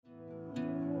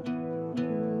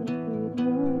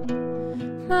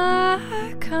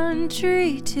My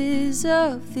country 'tis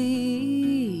of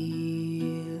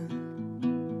thee,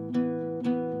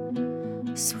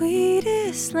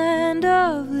 sweetest land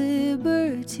of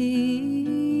liberty.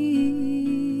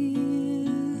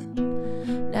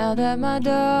 Now that my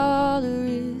dollar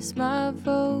is my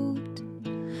vote,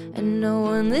 and no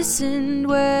one listened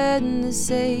when the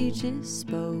sages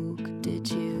spoke, did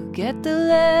you get the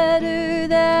letter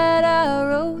that I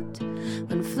wrote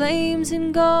when flames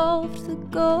engulfed the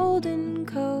Golden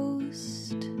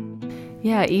Coast?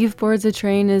 Yeah, Eve Boards a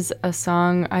Train is a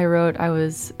song I wrote. I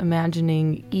was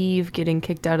imagining Eve getting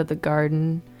kicked out of the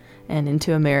garden and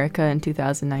into America in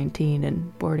 2019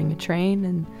 and boarding a train,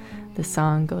 and the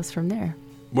song goes from there.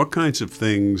 What kinds of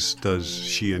things does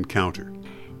she encounter?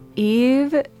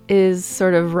 Eve is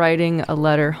sort of writing a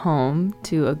letter home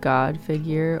to a god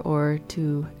figure or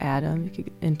to Adam. You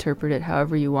could interpret it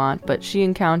however you want, but she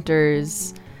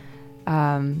encounters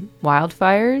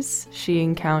wildfires. She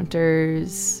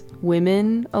encounters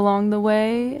women along the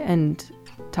way and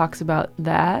talks about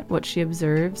that, what she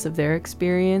observes of their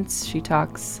experience. She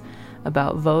talks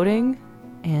about voting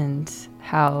and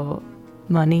how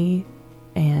money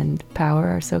and power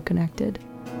are so connected.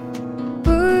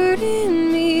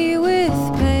 Burden me with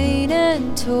pain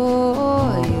and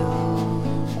toil,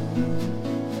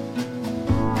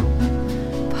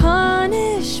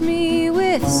 punish me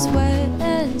with sweat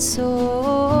and soil.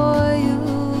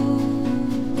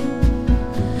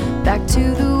 Back to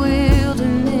the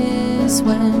wilderness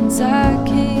whence I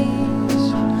came,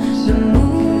 the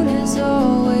moon has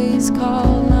always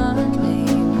called my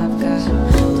name. I've got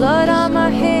blood on my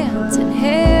hands and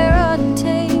hair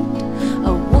untamed,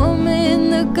 a woman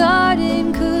the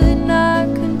garden could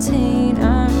not contain.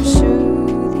 I'm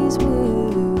sure these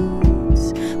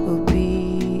wounds will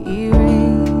be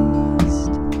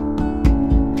erased,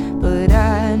 but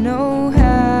I know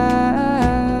how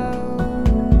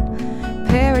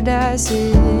paradise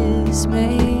is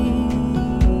made.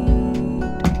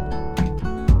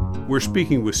 We're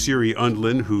speaking with Siri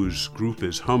Undlin, whose group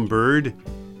is Humbird,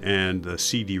 and the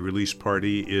CD release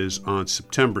party is on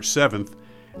September 7th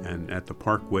and at the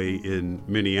Parkway in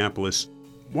Minneapolis.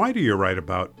 Why do you write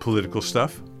about political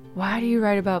stuff? Why do you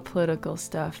write about political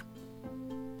stuff?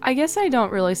 I guess I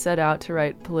don't really set out to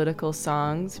write political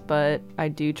songs, but I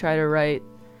do try to write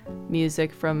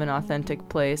music from an authentic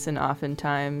place, and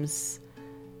oftentimes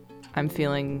I'm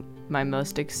feeling my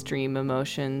most extreme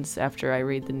emotions after I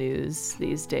read the news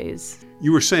these days.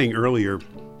 You were saying earlier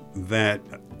that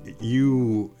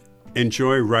you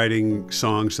enjoy writing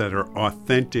songs that are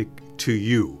authentic to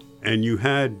you, and you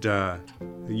had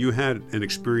an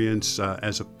experience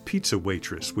as a pizza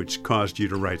waitress, which caused you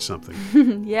to write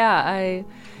something. Yeah,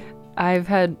 I've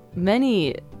had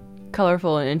many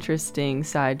colorful and interesting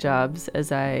side jobs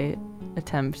as I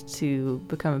attempt to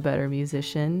become a better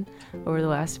musician over the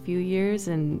last few years,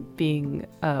 and being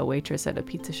a waitress at a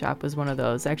pizza shop was one of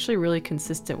those. Actually, a really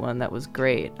consistent one that was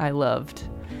great. I loved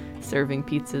serving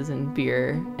pizzas and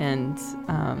beer, and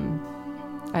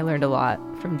I learned a lot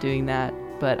from doing that.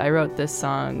 But I wrote this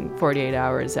song 48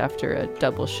 hours after a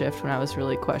double shift when I was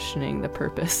really questioning the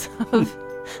purpose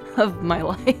of my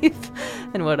life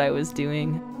and what I was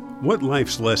doing. What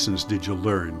life's lessons did you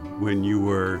learn when you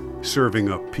were serving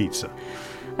up pizza?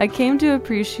 I came to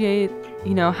appreciate,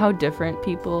 how different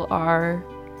people are,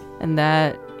 and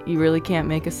that you really can't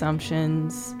make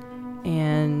assumptions,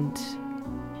 and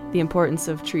the importance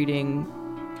of treating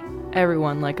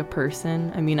everyone like a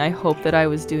person. I mean, I hope that I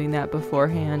was doing that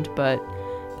beforehand, but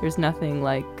there's nothing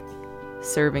like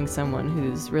serving someone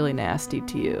who's really nasty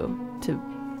to you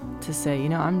to say,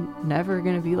 I'm never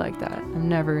going to be like that. I'm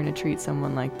never going to treat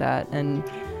someone like that. And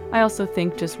I also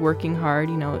think just working hard,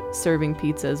 serving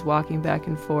pizzas, walking back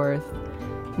and forth,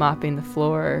 mopping the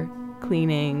floor,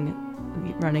 cleaning,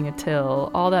 running a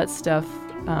till, all that stuff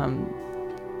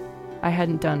I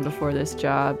hadn't done before this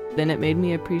job. Then it made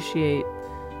me appreciate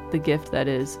the gift that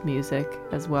is music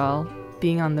as well.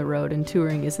 Being on the road and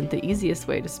touring isn't the easiest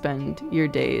way to spend your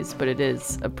days, but it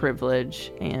is a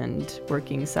privilege, and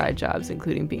working side jobs,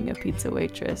 including being a pizza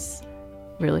waitress,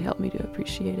 really helped me to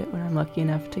appreciate it when I'm lucky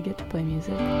enough to get to play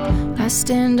music. I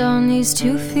stand on these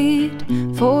 2 feet,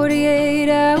 48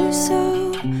 hours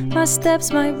so my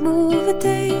steps might move a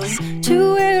days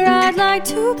to where I'd like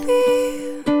to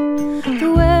be.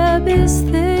 The web is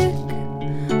thick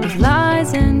with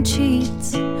lies and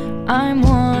cheats. I'm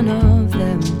one of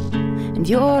them, and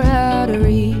you're out of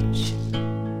reach.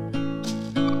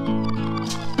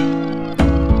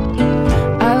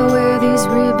 I wear these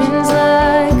ribbons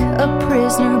like a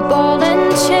prisoner, ball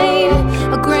and chain,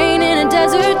 a grain in a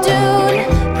desert dune,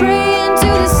 praying to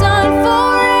the sun for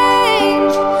rain.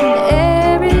 The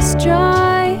air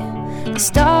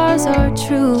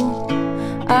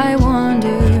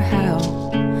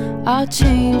I'll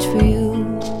change for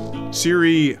you.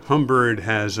 Siri Humbird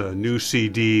has a new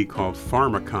CD called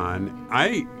Pharmacon.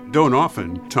 I don't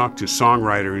often talk to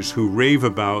songwriters who rave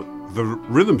about the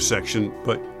rhythm section,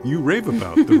 but you rave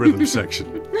about the rhythm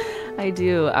section. I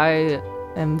do. I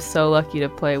am so lucky to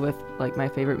play with like my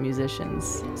favorite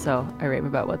musicians, so I rave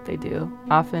about what they do.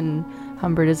 Often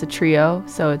Humbird is a trio,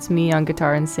 so it's me on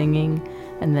guitar and singing,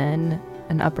 and then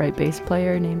an upright bass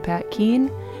player named Pat Keene,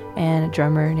 and a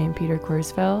drummer named Peter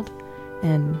Korsfeld,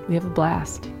 and we have a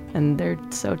blast. And they're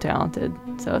so talented,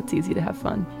 so it's easy to have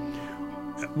fun.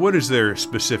 What is there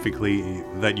specifically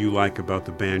that you like about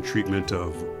the band treatment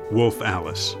of Wolf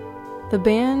Alice? The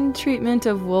band treatment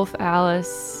of Wolf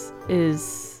Alice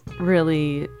is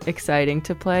really exciting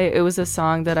to play. It was a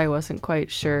song that I wasn't quite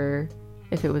sure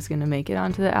if it was going to make it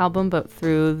onto the album, but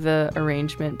through the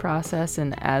arrangement process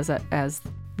and as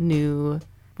new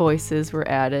voices were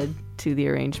added to the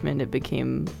arrangement, it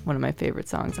became one of my favorite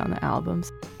songs on the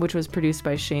albums, which was produced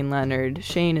by Shane Leonard.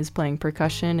 Shane is playing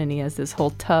percussion, and he has this whole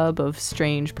tub of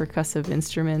strange percussive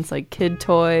instruments like kid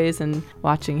toys, and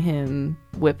watching him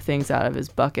whip things out of his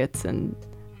buckets and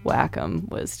whack them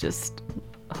was just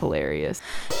hilarious.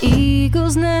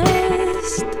 Eagle's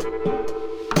nest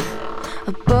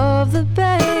above the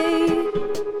bay,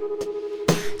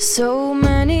 so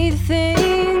many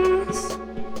things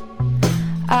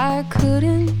I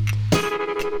couldn't,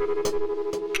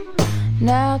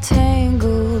 now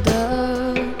tangled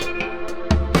up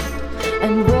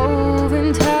and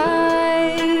woven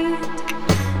tight.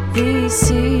 These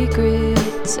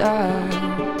secrets are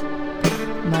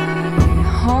my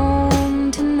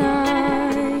home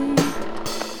tonight.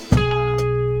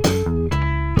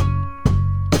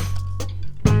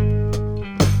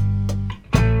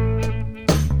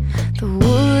 The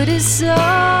wood is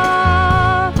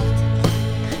soft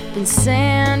and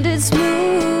sanded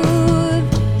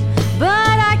smooth,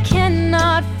 but I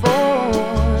cannot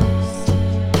force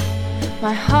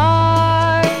my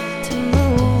heart to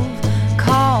move.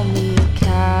 Call me a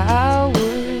coward,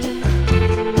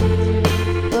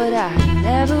 but I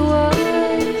never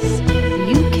was.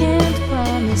 You can't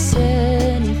promise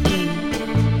anything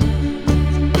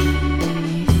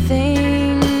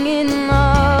in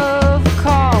love.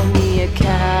 Call me a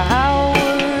coward,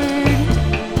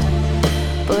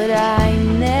 but I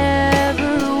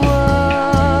never was.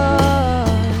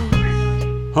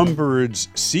 Humbird's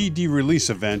CD release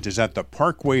event is at the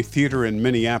Parkway Theater in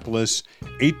Minneapolis,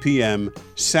 8 p.m.,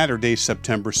 Saturday,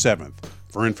 September 7th.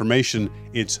 For information,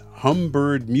 it's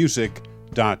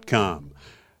humbirdmusic.com.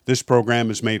 This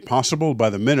program is made possible by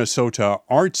the Minnesota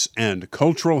Arts and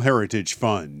Cultural Heritage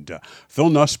Fund. Phil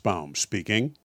Nussbaum speaking.